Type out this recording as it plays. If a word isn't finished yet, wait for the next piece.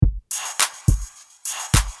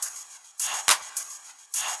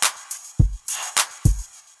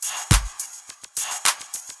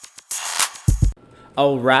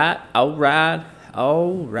All right, all right,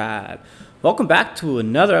 all right. Welcome back to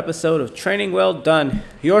another episode of Training Well Done,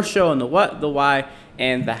 your show on the what, the why,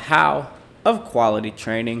 and the how of quality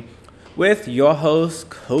training with your host,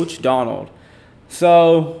 Coach Donald.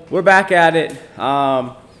 So we're back at it.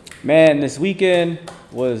 Man, this weekend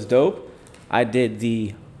was dope. I did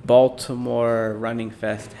the Baltimore Running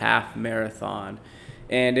Fest half marathon,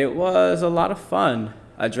 and it was a lot of fun.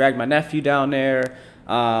 I dragged my nephew down there,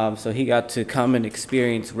 so he got to come and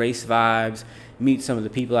experience race vibes, meet some of the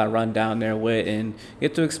people I run down there with, and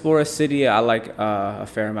get to explore a city I like a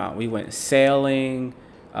fair amount. We went sailing.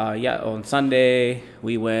 On Sunday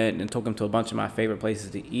we went and took him to a bunch of my favorite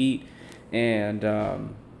places to eat. And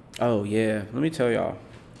oh yeah, let me tell y'all.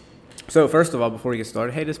 So first of all, before we get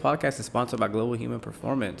started, hey, this podcast is sponsored by Global Human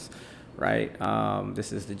Performance, right?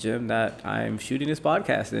 This is the gym that I'm shooting this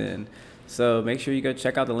podcast in. So make sure you go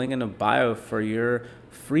check out the link in the bio for your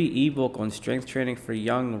free ebook on strength training for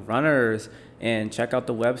young runners. And check out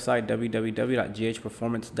the website,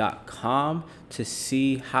 www.ghperformance.com, to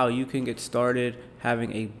see how you can get started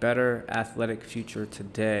having a better athletic future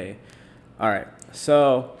today. All right,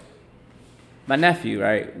 so my nephew,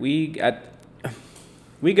 right? We go,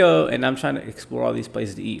 and I'm trying to explore all these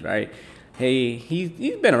places to eat, right? Hey,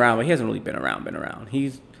 he's been around, but he hasn't really been around.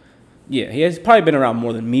 He has probably been around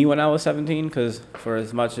more than me when I was 17, because for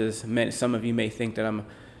as much as some of you may think that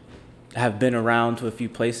have been around to a few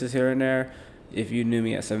places here and there, if you knew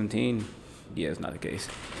me at 17, yeah, it's not the case.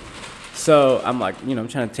 So I'm like, I'm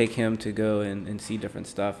trying to take him to go and see different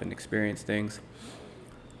stuff and experience things.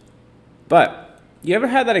 But you ever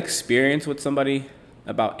had that experience with somebody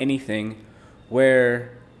about anything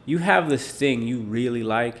where you have this thing you really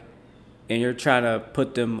like and you're trying to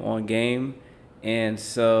put them on game? And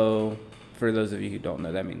so for those of you who don't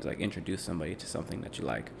know, that means like introduce somebody to something that you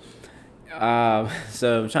like.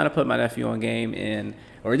 So I'm trying to put my nephew on game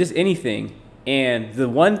or just anything. And the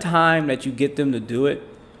one time that you get them to do it,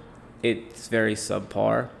 it's very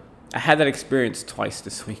subpar. I had that experience twice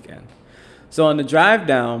this weekend. So on the drive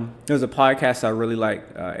down, there's a podcast I really like,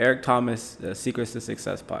 Eric Thomas, the Secrets to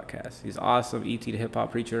Success podcast. He's awesome, E.T. the hip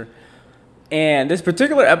hop preacher. And this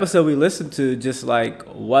particular episode we listened to just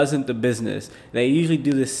like wasn't the business. They usually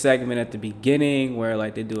do this segment at the beginning where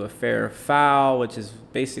like they do a fair or foul, which is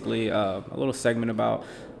basically a little segment about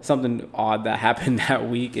something odd that happened that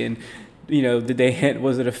week. And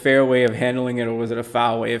was it a fair way of handling it or was it a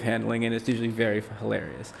foul way of handling it? It's usually very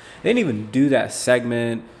hilarious. They didn't even do that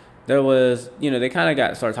segment. There was, they kind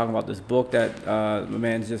of started talking about this book that my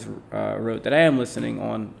man just wrote that I am listening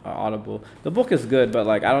on Audible. The book is good, but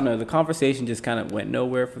like, I don't know, the conversation just kind of went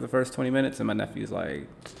nowhere for the first 20 minutes. And my nephew's like,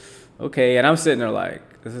 okay. And I'm sitting there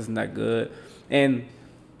like, this isn't that good. And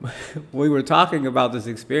we were talking about this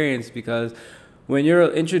experience because when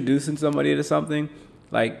you're introducing somebody to something,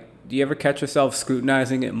 like, do you ever catch yourself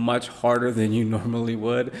scrutinizing it much harder than you normally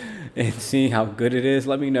would and seeing how good it is?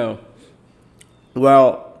 Let me know.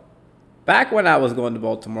 Well, back when I was going to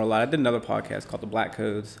Baltimore a lot, I did another podcast called The Black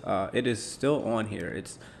Codes. It is still on here.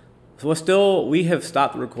 We have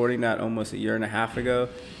stopped recording that almost a year and a half ago,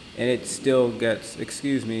 and it still gets,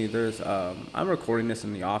 I'm recording this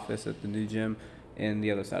in the office at the new gym, and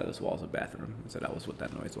the other side of this wall is a bathroom. So that was what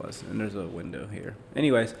that noise was. And there's a window here.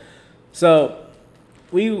 Anyways, so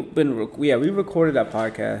we recorded that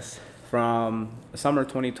podcast from summer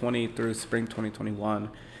 2020 through spring 2021.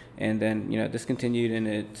 And then, discontinued, and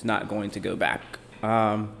it's not going to go back.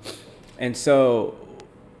 So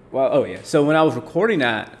when I was recording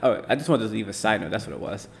that, I just wanted to leave a side note. That's what it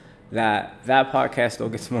was. That podcast still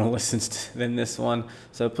gets more listens than this one.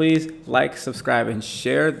 So please like, subscribe, and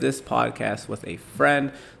share this podcast with a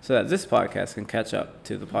friend so that this podcast can catch up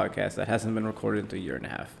to the podcast that hasn't been recorded in a year and a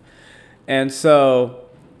half. And so,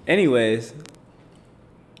 anyways,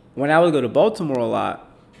 when I would go to Baltimore a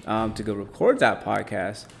lot to go record that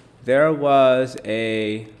podcast, there was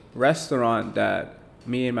a restaurant that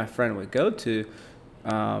me and my friend would go to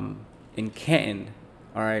in Canton.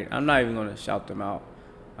 All right, I'm not even going to shout them out.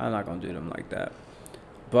 I'm not going to do them like that.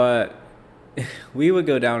 But we would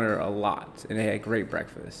go down there a lot, and they had great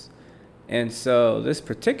breakfast. And so this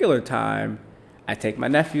particular time, I take my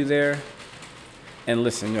nephew there, and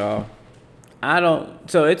listen, y'all.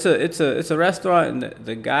 So it's a restaurant, and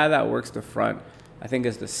the guy that works the front, I think,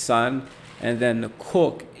 is the son. And then the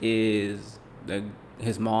cook is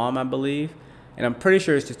his mom, I believe. And I'm pretty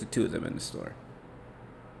sure it's just the two of them in the store.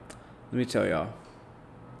 Let me tell y'all.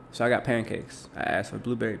 So I got pancakes. I asked for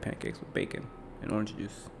blueberry pancakes with bacon and orange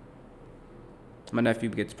juice. My nephew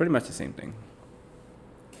gets pretty much the same thing.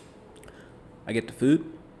 I get the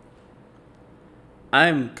food.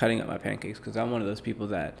 I'm cutting up my pancakes because I'm one of those people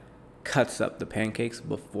that cuts up the pancakes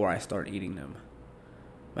before I start eating them.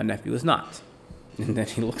 My nephew is not. And then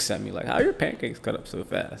he looks at me like, how are your pancakes cut up so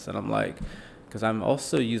fast? And I'm like, because I'm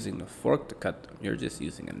also using the fork to cut them. You're just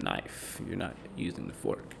using a knife. You're not using the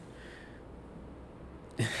fork.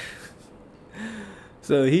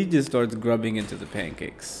 So he just starts grubbing into the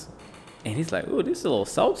pancakes. And he's like, ooh, this is a little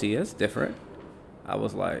salty. That's different. I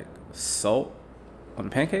was like, salt on a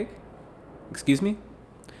pancake? Excuse me?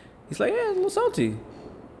 He's like, yeah, it's a little salty.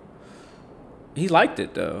 He liked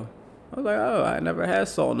it, though. I was like, oh, I never had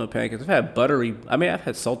salt on no pancakes. I've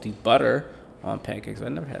had salty butter on pancakes, but I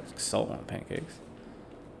never had salt on pancakes.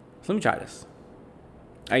 So let me try this.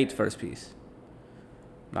 I ate the first piece.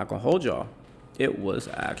 I'm not gonna hold y'all. It was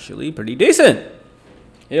actually pretty decent.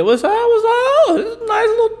 It was, this is a nice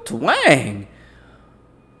little twang.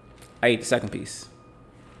 I ate the second piece.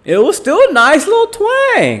 It was still a nice little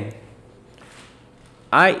twang.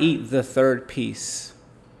 I eat the third piece,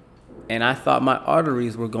 and I thought my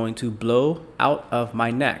arteries were going to blow out of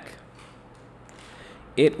my neck.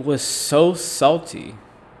 It was so salty.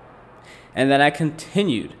 And then I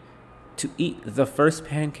continued to eat the first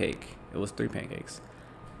pancake. It was 3 pancakes.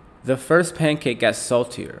 The first pancake got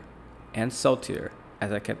saltier and saltier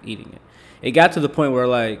as I kept eating it. It got to the point where,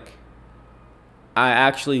 like, I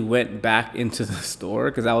actually went back into the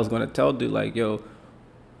store because I was going to tell dude, like, yo,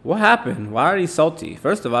 what happened? Why are these salty?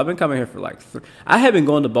 First of all, I've been coming here for like I had been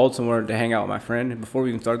going to Baltimore to hang out with my friend before we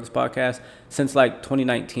even started this podcast since like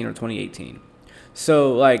 2019 or 2018.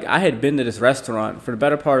 So like I had been to this restaurant for the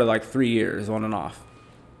better part of like 3 years on and off.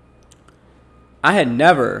 I had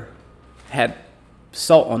never had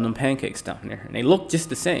salt on them pancakes down there, and they look just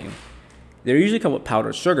the same. They usually come with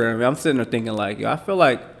powdered sugar. I mean, I'm sitting there thinking like, yo, I feel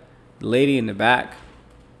like the lady in the back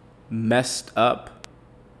messed up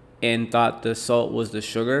and thought the salt was the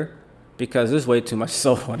sugar because there's way too much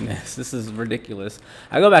salt on this. This is ridiculous.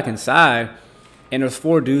 I go back inside, and there's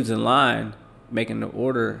 4 dudes in line making the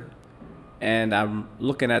order, and I'm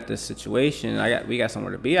looking at this situation. We got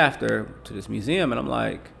somewhere to be after to this museum, and I'm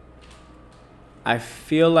like, I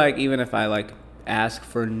feel like even if I like ask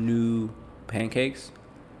for new pancakes,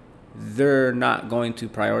 they're not going to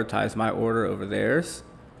prioritize my order over theirs,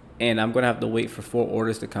 and I'm going to have to wait for 4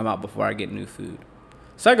 orders to come out before I get new food.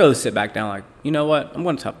 So I go sit back down like, you know what? I'm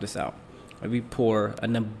going to tough this out. We pour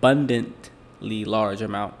an abundantly large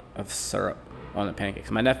amount of syrup on the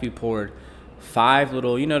pancakes. My nephew poured 5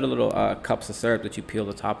 little, the little cups of syrup that you peel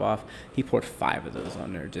the top off. He poured 5 of those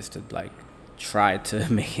on there just to like try to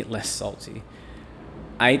make it less salty.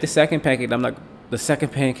 I ate the second pancake. The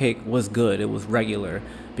second pancake was good. It was regular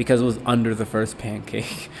because it was under the first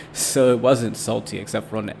pancake. So it wasn't salty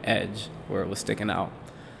except for on the edge where it was sticking out.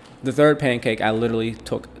 The third pancake, I literally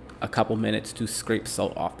took a couple minutes to scrape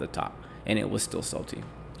salt off the top, and it was still salty.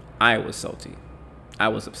 I was salty. I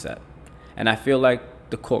was upset. And I feel like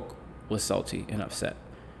the cook was salty and upset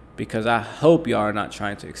because I hope y'all are not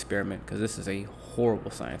trying to experiment because this is a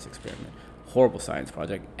horrible science experiment, horrible science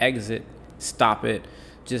project. Exit, stop it,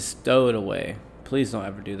 just throw it away. Please don't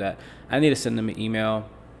ever do that. I need to send them an email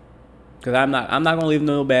because I'm not going to leave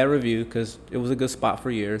no bad review because it was a good spot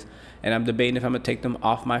for years. And I'm debating if I'm going to take them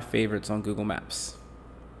off my favorites on Google Maps.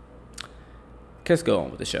 Let's go on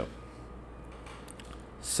with the show.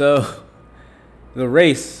 So, the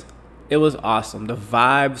race, it was awesome. The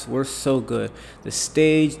vibes were so good. The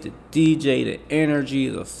stage, the DJ, the energy,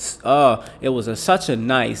 it was such a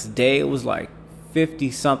nice day. It was like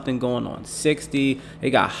 50-something going on 60. It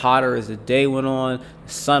got hotter as the day went on.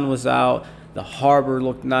 The sun was out. The harbor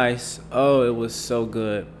looked nice. Oh, it was so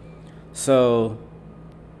good. So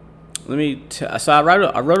I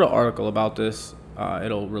wrote an article about this.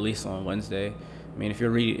 It'll release on Wednesday. I mean, if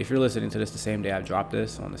you're listening to this the same day I dropped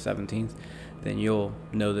this on the 17th, then you'll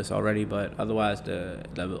know this already. But otherwise, the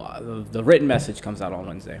written message comes out on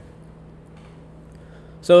Wednesday.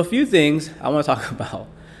 So a few things I want to talk about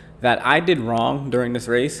that I did wrong during this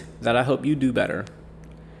race that I hope you do better.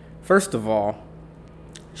 First of all,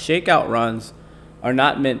 shakeout runs are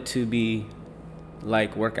not meant to be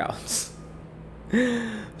like workouts.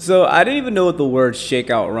 So I didn't even know what the word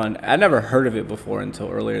shakeout run. I never heard of it before until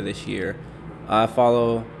earlier this year. I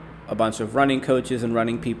follow a bunch of running coaches and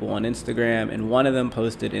running people on Instagram, and one of them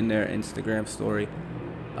posted in their Instagram story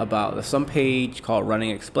about some page called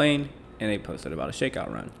Running Explained, and they posted about a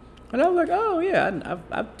shakeout run. And I was like, oh yeah,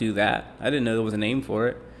 I do that. I didn't know there was a name for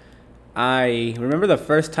it. I remember the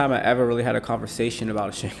first time I ever really had a conversation about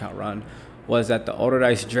a shakeout run was at the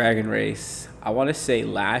Allderdice Dragon Race. I want to say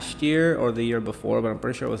last year or the year before, but I'm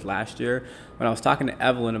pretty sure it was last year when I was talking to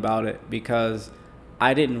Evelyn about it because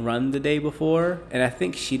I didn't run the day before, and I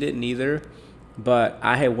think she didn't either. but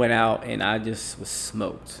I had went out and I just was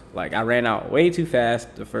smoked. Like I ran out way too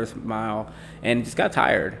fast the first mile and just got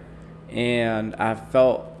tired. And I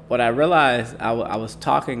felt what I realized I was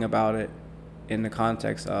talking about it in the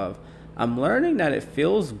context of I'm learning that it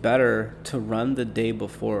feels better to run the day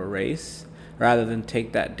before a race rather than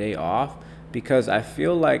take that day off, because I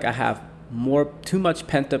feel like I have too much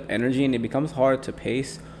pent up energy and it becomes hard to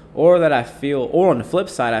pace, or that I feel, or on the flip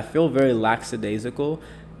side, I feel very lackadaisical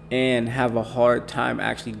and have a hard time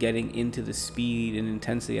actually getting into the speed and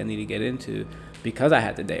intensity I need to get into because I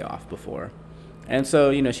had the day off before. And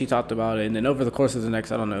so, she talked about it. And then over the course of the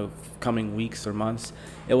next, I don't know, coming weeks or months,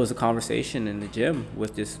 it was a conversation in the gym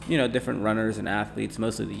with just, different runners and athletes,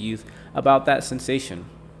 mostly the youth, about that sensation.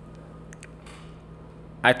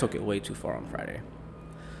 I took it way too far on Friday.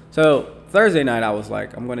 So Thursday night, I was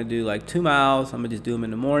like, I'm going to do like 2 miles. I'm going to just do them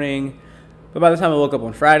in the morning. But by the time I woke up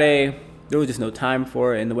on Friday, there was just no time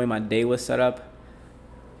for it. And the way my day was set up,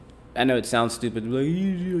 I know it sounds stupid, like,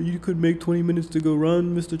 you could make 20 minutes to go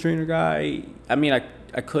run, Mr. Trainer Guy. I mean,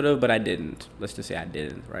 I could have, but I didn't. Let's just say I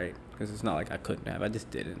didn't, right? Because it's not like I couldn't have. I just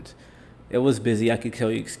didn't. It was busy. I could tell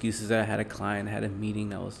you excuses that I had a client, I had a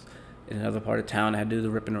meeting that was in another part of town. I had to do the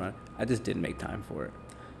rip and run. I just didn't make time for it.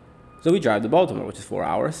 So we drive to Baltimore, which is 4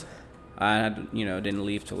 hours. I had, didn't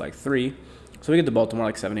leave till like 3. So we get to Baltimore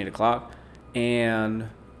like 7, 8 o'clock. And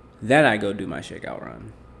then I go do my shakeout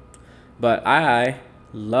run. But I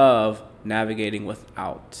love navigating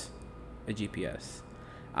without a GPS.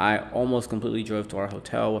 I almost completely drove to our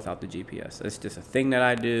hotel without the GPS. It's just a thing that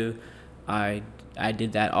I do. I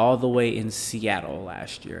did that all the way in Seattle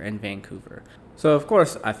last year and Vancouver. So of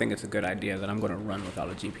course I think it's a good idea that I'm going to run without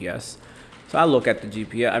a GPS. So I look at the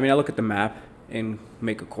GPS. I look at the map and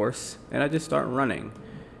make a course, and I just start running.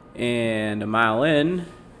 And a mile in,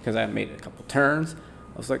 because I made a couple turns,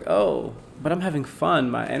 I was like, oh, but I'm having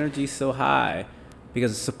fun. My energy's so high.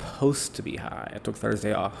 Because it's supposed to be high. I took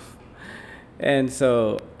Thursday off. And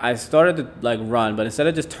so I started to run, but instead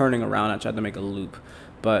of just turning around, I tried to make a loop.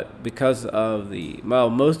 But because of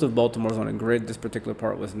most of Baltimore's on a grid, this particular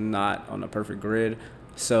part was not on a perfect grid.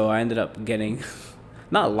 So I ended up getting,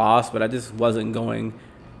 not lost, but I just wasn't going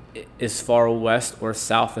as far west or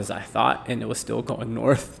south as I thought, and it was still going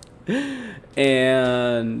north.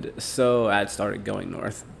 And so I started going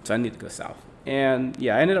north. So I need to go south. And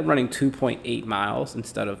yeah, I ended up running 2.8 miles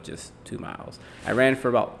instead of just 2 miles. I ran for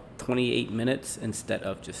about 28 minutes instead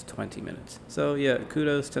of just 20 minutes. So yeah,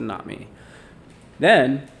 kudos to not me.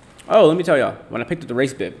 Then, let me tell y'all, when I picked up the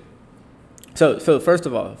race bib. So first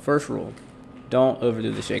of all, first rule, don't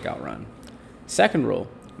overdo the shakeout run. Second rule,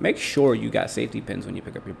 make sure you got safety pins when you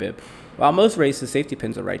pick up your bib. While most races, safety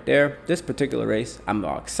pins are right there. This particular race, I'm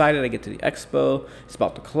all excited. I get to the expo. It's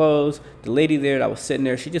about to close. The lady there that was sitting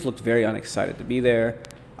there, she just looked very unexcited to be there.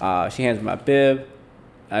 She hands me my bib.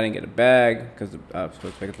 I didn't get a bag because I was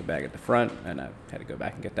supposed to pick up the bag at the front, and I had to go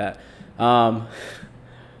back and get that.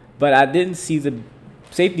 But I didn't see the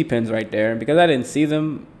safety pins right there. And because I didn't see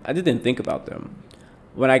them, I just didn't think about them.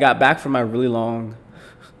 When I got back from my really long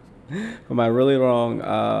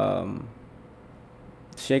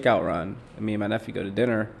shakeout run, me and my nephew go to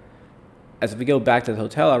dinner. As we go back to the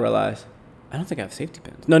hotel, I realize I don't think I have safety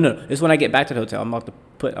pins. No. It's when I get back to the hotel.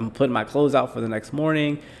 I'm putting my clothes out for the next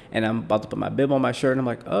morning, and I'm about to put my bib on my shirt, and I'm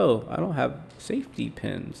like, oh, I don't have safety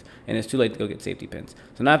pins. And it's too late to go get safety pins.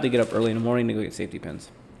 So now I have to get up early in the morning to go get safety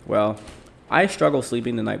pins. Well, I struggle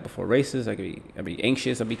sleeping the night before races. I'd be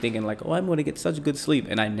anxious. I'd be thinking like, oh, I'm going to get such good sleep.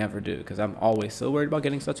 And I never do because I'm always so worried about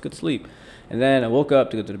getting such good sleep. And then I woke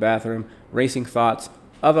up to go to the bathroom, racing thoughts,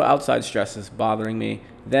 other outside stresses bothering me.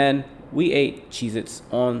 Then we ate Cheez-Its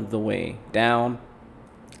on the way down.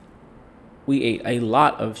 We ate a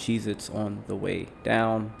lot of Cheez-Its on the way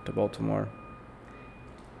down to Baltimore.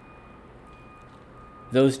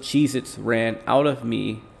 Those Cheez-Its ran out of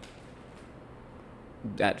me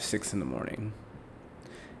at 6 in the morning,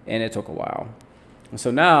 and it took a while. And so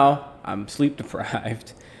now I'm sleep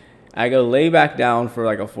deprived. I go lay back down for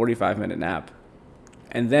like a 45-minute nap,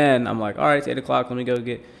 and then I'm like, all right, it's 8 o'clock. Let me go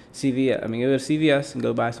get CVS. Go to CVS and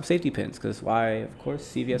go buy some safety pins, because why? Of course,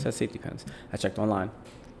 CVS has safety pins. I checked online.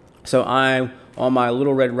 So I'm on my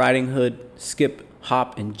Little Red Riding Hood, skip,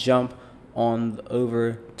 hop, and jump on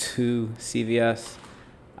over to CVS.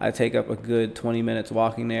 I take up a good 20 minutes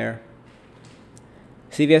walking there.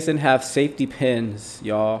 CVS didn't have safety pins,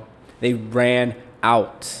 y'all. They ran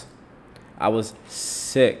out. I was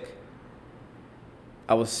sick.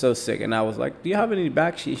 I was so sick. And I was like, do you have any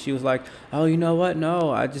back sheets? She was like, oh, you know what?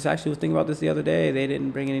 No, I just actually was thinking about this the other day. They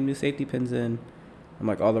didn't bring any new safety pins in. I'm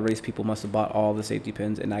like, all the race people must have bought all the safety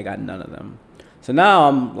pins, and I got none of them. So now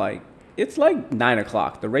I'm like it's like 9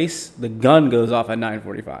 o'clock. The gun goes off at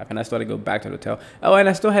 9:45, and I still had to go back to the hotel. Oh, and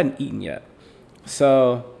I still hadn't eaten yet.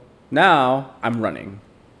 So now I'm running.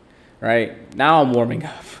 Right now I'm warming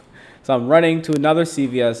up. So I'm running to another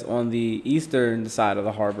CVS on the eastern side of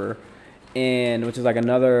the harbor, and which is like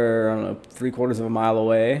another, I don't know, 3/4 of a mile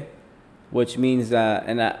away, which means that,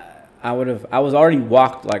 and I was already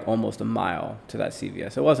walked like almost a mile to that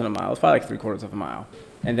CVS. It wasn't a mile. It was probably like 3/4 of a mile.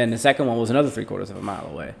 And then the second one was another 3/4 of a mile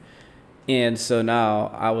away. And so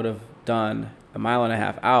now I would have done a mile and a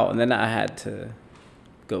half out, and then I had to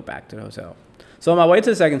go back to the hotel. So on my way to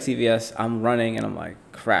the second CVS, I'm running, and I'm like,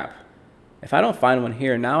 crap. If I don't find one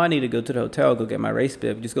here, now I need to go to the hotel, go get my race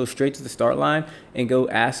bib, just go straight to the start line and go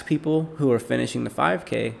ask people who are finishing the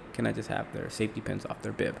 5K, can I just have their safety pins off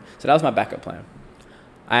their bib? So that was my backup plan.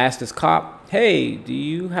 I asked this cop, hey, do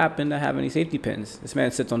you happen to have any safety pins? This man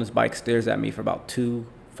sits on his bike, stares at me for about 2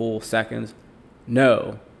 full seconds.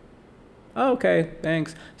 No. Oh, okay,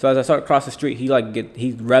 thanks. So as I start across the street,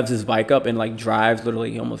 he revs his bike up and like drives, literally,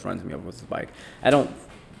 he almost runs me over with his bike.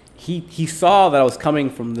 He saw that I was coming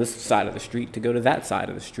from this side of the street to go to that side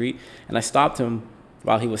of the street, and I stopped him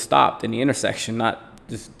while he was stopped in the intersection, not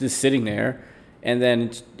just sitting there, and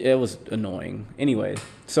then it was annoying. Anyway,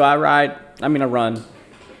 so I run,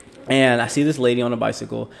 and I see this lady on a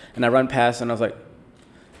bicycle, and I run past, and I was like,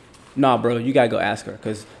 nah, bro, you gotta go ask her,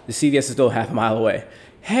 because the CVS is still half a mile away.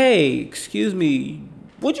 Hey, excuse me,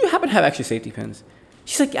 would you happen to have extra safety pins?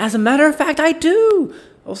 She's like, as a matter of fact, I do.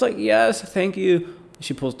 I was like, yes, thank you.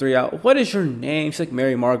 She pulls 3 out. What is your name? She's like,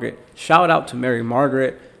 Mary Margaret. Shout out to Mary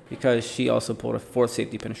Margaret, because she also pulled a 4th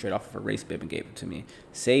safety pin straight off of her race bib and gave it to me.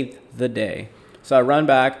 Saved the day. So I run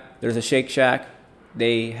back. There's a Shake Shack.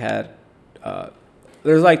 They had,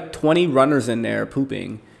 there's like 20 runners in there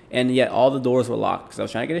pooping, and yet all the doors were locked because I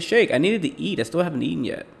was trying to get a shake. I needed to eat. I still haven't eaten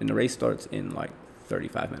yet, and the race starts in like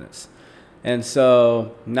 35 minutes. And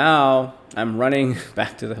so now I'm running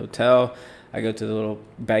back to the hotel. I go to the little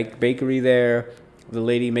bakery there. The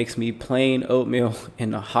lady makes me plain oatmeal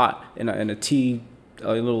in a tea,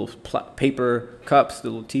 little paper cups, the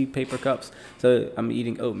little tea paper cups. So I'm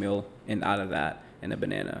eating oatmeal and out of that and a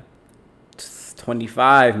banana.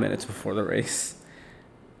 25 minutes before the race.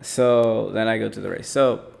 So then I go to the race.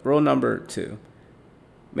 So rule number 2,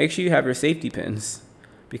 make sure you have your safety pins,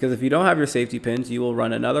 because if you don't have your safety pins, you will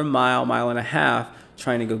run another mile and a half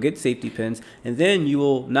trying to go get safety pins, and then you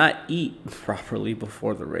will not eat properly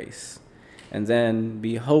before the race. And then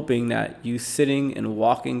be hoping that you sitting and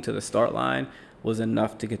walking to the start line was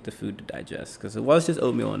enough to get the food to digest, because it was just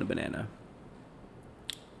oatmeal and a banana.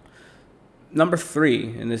 Number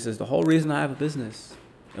 3, and this is the whole reason I have a business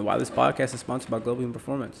and why this podcast is sponsored by Global Human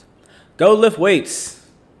Performance. Go lift weights.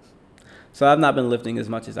 So I've not been lifting as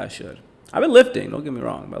much as I should. I've been lifting, don't get me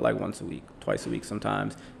wrong, but like once a week, twice a week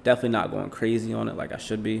sometimes. Definitely not going crazy on it like I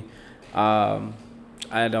should be.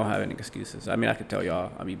 I don't have any excuses. I mean, I could tell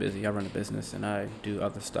y'all I be busy. I run a business and I do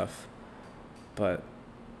other stuff. But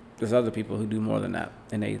there's other people who do more than that,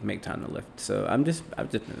 and they make time to lift. So I've just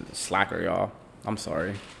been a slacker, y'all. I'm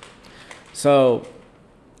sorry. So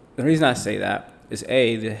the reason I say that is,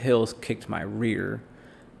 A, the hills kicked my rear.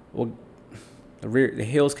 Well, the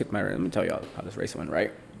hills kicked my rear. Let me tell y'all how this race went,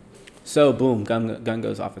 right? So boom, gun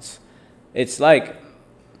goes off. It's like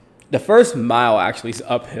the first mile actually is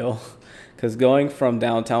uphill. Because going from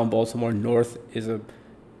downtown Baltimore north is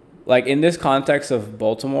like in this context of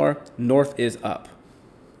Baltimore, north is up.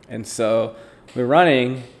 And so we're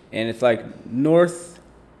running, and it's like north.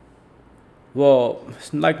 Well,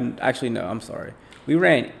 like, actually, no, I'm sorry. We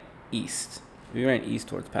ran east. We ran east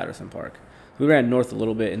towards Patterson Park. We ran north a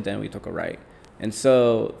little bit, and then we took a right. And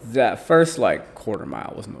so that first like quarter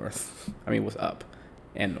mile was was up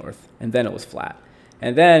and north. And then it was flat.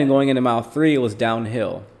 And then going into mile 3, it was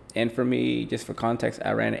downhill. And for me, just for context,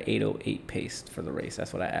 I ran an 8:08 pace for the race.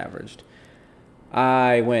 That's what I averaged.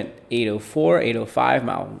 I went 8:04, 8:05,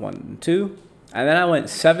 mile 1 and 2. And then I went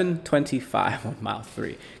 7:25 on mile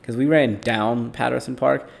 3. Because we ran down Patterson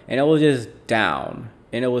Park, and it was just down.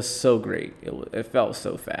 And it was so great. It felt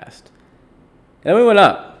so fast. And then we went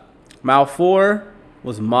up. Mile 4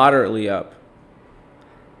 was moderately up.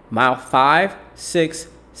 Mile 5, 6,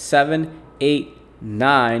 7, 8,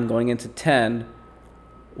 9, going into 10,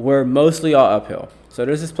 were mostly all uphill. So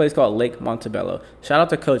there's this place called Lake Montebello. Shout out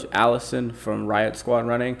to Coach Allison from Riot Squad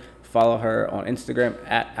Running. Follow her on Instagram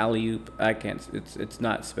at Alley-oop. It's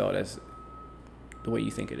not spelled as the way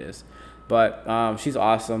you think it is. But she's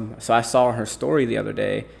awesome. So I saw her story the other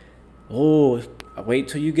day. Oh, wait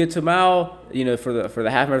till you get to mile, for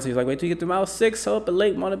the half marathon. He's like, wait till you get to mile 6. So up at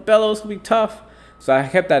Lake Montebello, it's gonna be tough. So I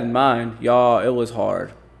kept that in mind, y'all. It was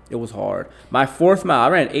hard. It was hard. My fourth mile, I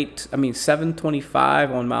ran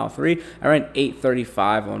 7:25 on mile 3. I ran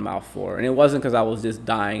 8:35 on mile 4. And it wasn't because I was just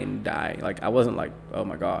dying. Like, I wasn't like, oh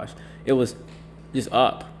my gosh. It was just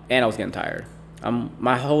up, and I was getting tired.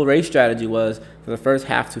 My whole race strategy was for the first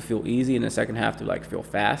half to feel easy and the second half to like feel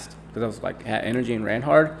fast because I was like had energy and ran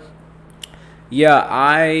hard. Yeah,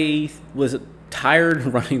 I was tired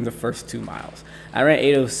running the first 2 miles. I ran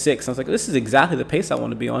 8:06. I was like, this is exactly the pace I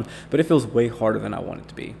want to be on, but it feels way harder than I want it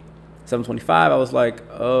to be. 7:25, I was like,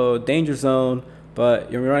 oh, danger zone,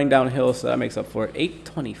 but you're running downhill, so that makes up for it.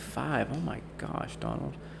 8:25, oh my gosh,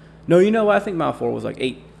 Donald. No, you know what? I think mile 4 was like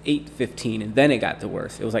 8:15, and then it got the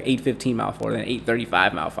worst. It was like 8:15 mile 4, then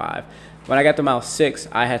 8:35 mile 5. When I got to mile 6,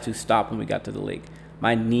 I had to stop when we got to the lake.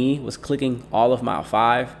 My knee was clicking all of mile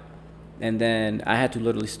 5, and then I had to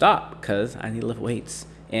literally stop because I need to lift weights.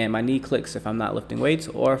 And my knee clicks if I'm not lifting weights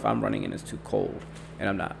or if I'm running and it's too cold and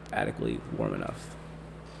I'm not adequately warm enough.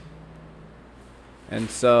 And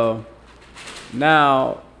so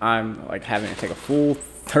now I'm like having to take a full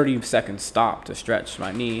 30-second stop to stretch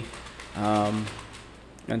my knee.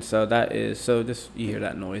 And so that is, so just, you hear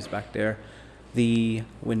that noise back there. The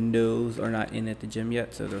windows are not in at the gym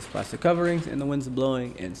yet, so there's plastic coverings and the wind's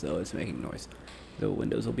blowing, and so it's making noise. The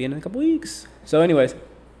windows will be in a couple weeks. So anyways,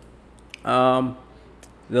 the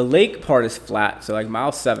lake part is flat, so like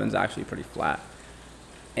mile 7 is actually pretty flat.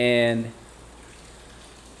 And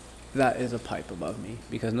that is a pipe above me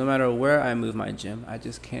because no matter where I move my gym, I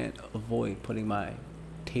just can't avoid putting my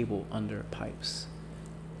table under pipes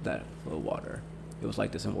that flow water. It was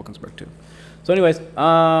like this in Wilkinsburg too. So anyways,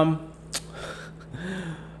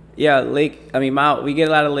 yeah, we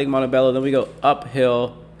get out of Lake Montebello, then we go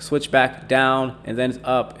uphill, switch back down, and then it's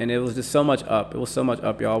up, and it was just so much up. It was so much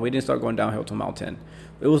up, y'all. We didn't start going downhill till mile 10.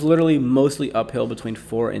 It was literally mostly uphill between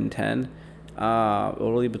 4 and 10.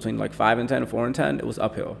 Literally between like 5 and 10 and 4 and 10, it was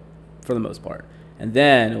uphill for the most part. And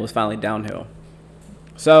then it was finally downhill.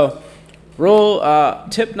 So,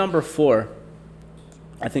 tip number 4.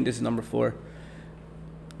 I think this is number 4.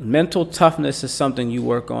 Mental toughness is something you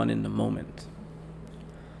work on in the moment.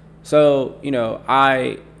 So,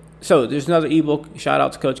 so there's another ebook. Shout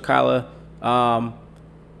out to Coach Kyla.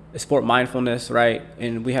 Sport mindfulness, right?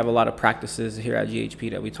 And we have a lot of practices here at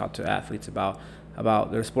GHP that we talk to athletes about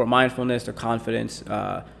their sport mindfulness, their confidence,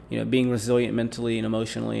 being resilient mentally and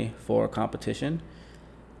emotionally for competition.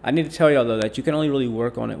 I need to tell y'all, though, that you can only really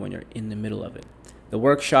work on it when you're in the middle of it. The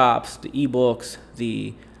workshops, the ebooks,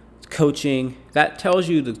 the coaching, that tells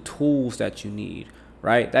you the tools that you need,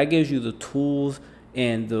 right? That gives you the tools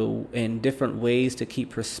and different ways to keep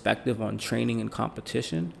perspective on training and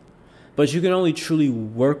competition. But you can only truly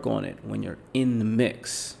work on it when you're in the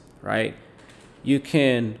mix, right? You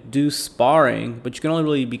can do sparring, but you can only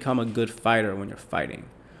really become a good fighter when you're fighting.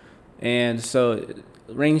 And so it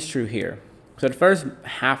rings true here. So the first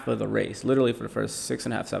half of the race, literally for the first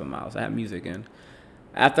 6.5, 7 miles, I had music in.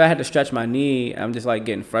 After I had to stretch my knee, I'm just like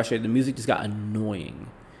getting frustrated. The music just got annoying.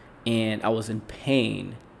 And I was in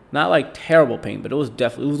pain. Not like terrible pain, but it was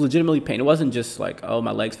legitimately pain. It wasn't just like, oh,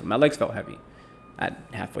 my legs felt heavy. At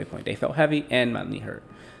halfway point, they felt heavy and my knee hurt.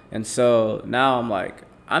 And so now I'm like,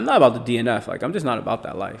 I'm not about the DNF. Like, I'm just not about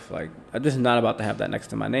that life. Like, I'm just not about to have that next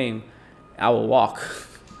to my name. I will walk.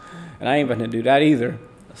 And I ain't going to do that either.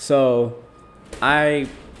 So I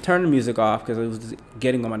turned the music off because it was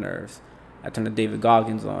getting on my nerves. I turned the David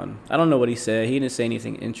Goggins on. I don't know what he said. He didn't say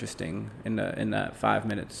anything interesting in that 7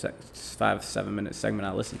 minute segment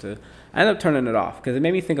I listened to. I ended up turning it off because it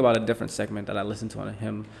made me think about a different segment that I listened to on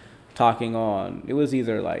him talking on. It was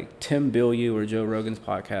either like Tim Bilyeu or Joe Rogan's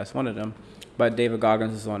podcast, one of them. But David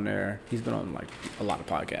Goggins is on there. He's been on like a lot of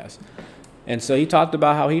podcasts. And so he talked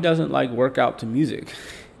about how he doesn't like work out to music.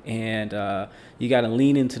 And you got to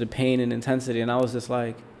lean into the pain and intensity. And I was just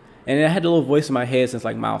like, and I had a little voice in my head since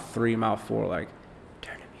like mile 3, mile 4, like,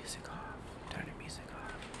 turn the music off,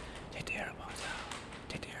 take the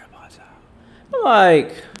AirPods out. I'm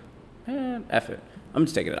like, man, F it. I'm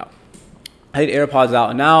just taking it out. I had the AirPods out,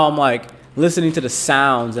 and now I'm like listening to the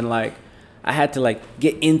sounds, and like I had to like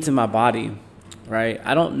get into my body, right?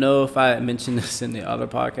 I don't know if I mentioned this in the other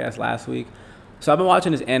podcast last week. So I've been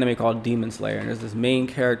watching this anime called Demon Slayer, and there's this main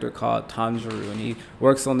character called Tanjiro, and he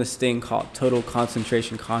works on this thing called Total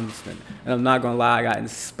Concentration Constant. And I'm not gonna lie, I got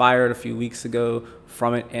inspired a few weeks ago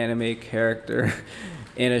from an anime character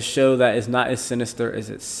in a show that is not as sinister as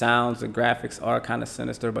it sounds. The graphics are kind of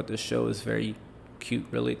sinister, but the show is very cute,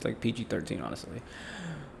 really. It's like PG-13, honestly.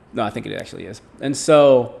 No, I think it actually is. And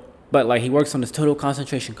so, but like he works on this total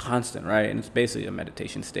concentration constant, right? And it's basically a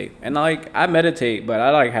meditation state. And like I meditate, but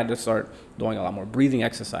I like had to start doing a lot more breathing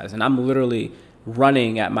exercise. And I'm literally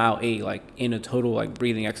running at mile 8, like in a total like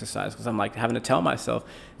breathing exercise, because I'm like having to tell myself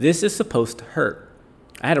this is supposed to hurt.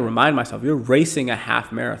 I had to remind myself, you're racing a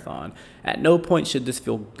half marathon. At no point should this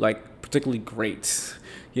feel like particularly great.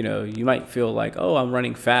 You might feel like, oh, I'm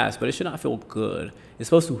running fast, but it should not feel good. It's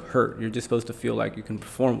supposed to hurt. You're just supposed to feel like you can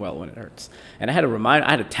perform well when it hurts. And I had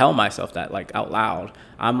to tell myself that like out loud.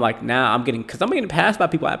 I'm like, now I'm getting passed by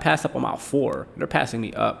people. I passed up on mile 4. They're passing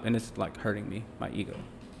me up, and it's like hurting me, my ego,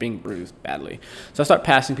 being bruised badly. So I start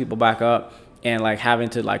passing people back up and like having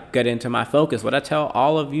to like get into my focus. What I tell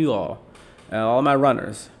all of you all of my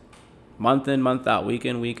runners, month in, month out, week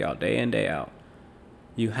in, week out, day in, day out,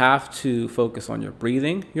 you have to focus on your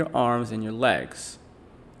breathing, your arms, and your legs.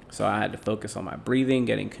 So I had to focus on my breathing,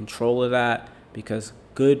 getting control of that, because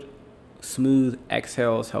good, smooth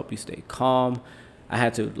exhales help you stay calm. I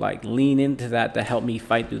had to like lean into that to help me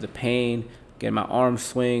fight through the pain, getting my arms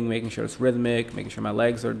swing, making sure it's rhythmic, making sure my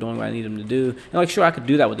legs are doing what I need them to do. And like, sure, I could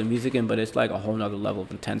do that with the music in, but it's like a whole nother level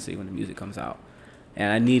of intensity when the music comes out.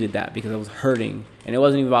 And I needed that because I was hurting. And it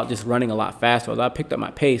wasn't even about just running a lot faster. I picked up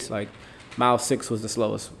my pace. Like mile 6 was the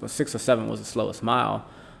slowest, 6 or 7 was the slowest mile.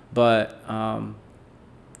 But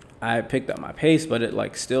I picked up my pace, but it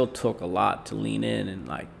like still took a lot to lean in and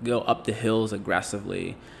like go up the hills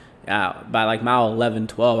aggressively. By like mile 11,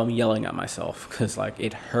 12, I'm yelling at myself because like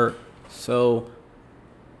it hurt so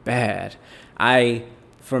bad.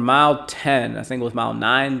 For mile 10, I think it was mile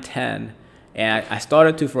 9, 10, and I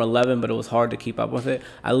started to for 11, but it was hard to keep up with it.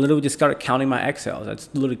 I literally just started counting my exhales. I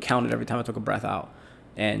just literally counted every time I took a breath out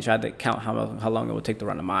and tried to count how long it would take to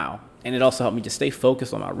run a mile. And it also helped me just stay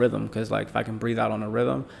focused on my rhythm, because like if I can breathe out on a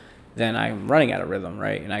rhythm, then I'm running at a rhythm,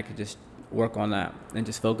 right? And I could just work on that and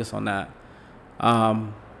just focus on that.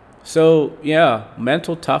 So yeah,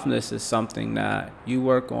 mental toughness is something that you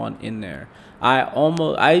work on in there. I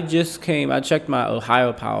checked my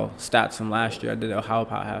Ohio Pow stats from last year. I did the Ohio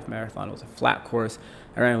Pow half marathon. It was a flat course.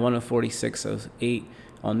 I ran 1:46, so it was 8.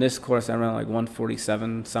 On this course, I ran like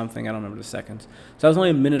 1:47 something. I don't remember the seconds. So I was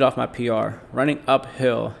only a minute off my PR, running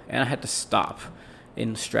uphill, and I had to stop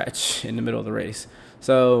and stretch in the middle of the race.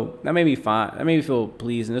 So that made me fine. That made me feel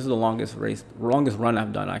pleased. And this is the longest run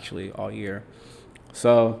I've done actually all year.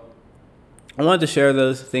 So I wanted to share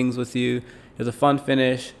those things with you. It was a fun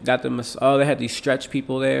finish. They had these stretch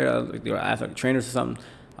people there. Like they were athletic trainers or something.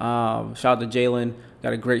 Shout out to Jalen.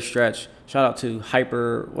 Got a great stretch. Shout out to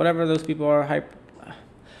Hyper, whatever those people are.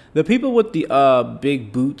 The people with the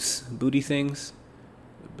big booty things.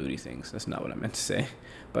 That's not what I meant to say.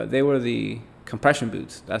 But they were the compression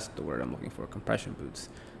boots. That's the word I'm looking for, compression boots.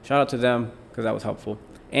 Shout out to them because that was helpful.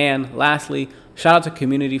 And lastly, shout out to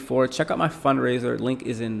Community Forge. Check out my fundraiser. Link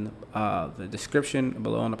is in the description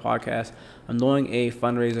below on the podcast. I'm doing a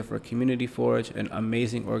fundraiser for Community Forge, an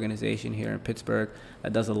amazing organization here in Pittsburgh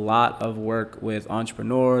that does a lot of work with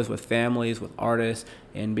entrepreneurs, with families, with artists,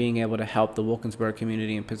 and being able to help the Wilkinsburg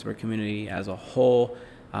community and Pittsburgh community as a whole.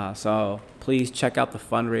 So please check out the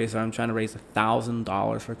fundraiser. I'm trying to raise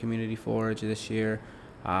 $1,000 for Community Forge this year.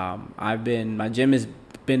 My gym has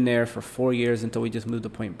been there for 4 years until we just moved to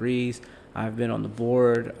Point Breeze. I've been on the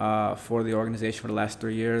board for the organization for the last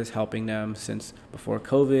 3 years, helping them since before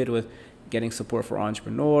COVID with getting support for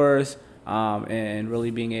entrepreneurs and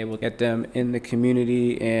really being able to get them in the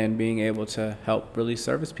community and being able to help really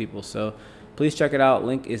service people. So please check it out.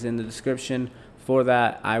 Link is in the description. For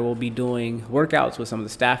that, I will be doing workouts with some of the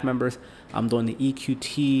staff members. I'm doing the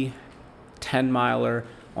EQT 10 miler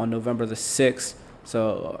on November the 6th.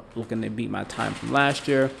 So looking to beat my time from last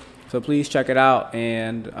year. So please check it out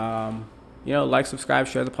and, like, subscribe,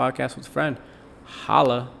 share the podcast with a friend.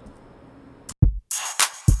 Holla.